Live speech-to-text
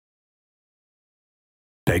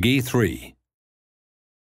Peggy 3.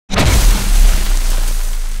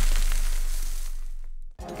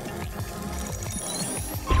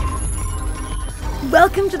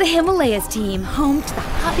 Welcome to the Himalayas team, home to the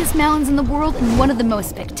highest mountains in the world and one of the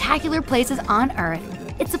most spectacular places on Earth.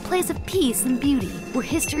 It's a place of peace and beauty, where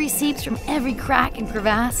history seeps from every crack and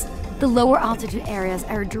crevasse. The lower altitude areas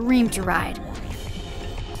are a dream to ride.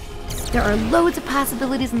 There are loads of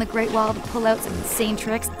possibilities in the Great Wall to pull out some insane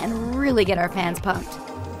tricks and really get our fans pumped.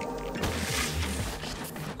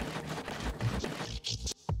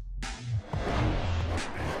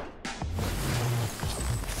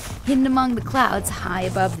 Hidden among the clouds, high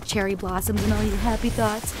above the cherry blossoms and all your happy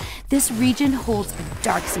thoughts, this region holds a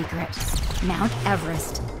dark secret. Mount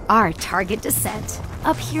Everest, our target descent.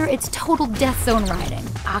 Up here, it's total death zone riding.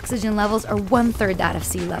 Oxygen levels are 1/3 that of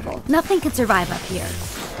sea level. Nothing can survive up here.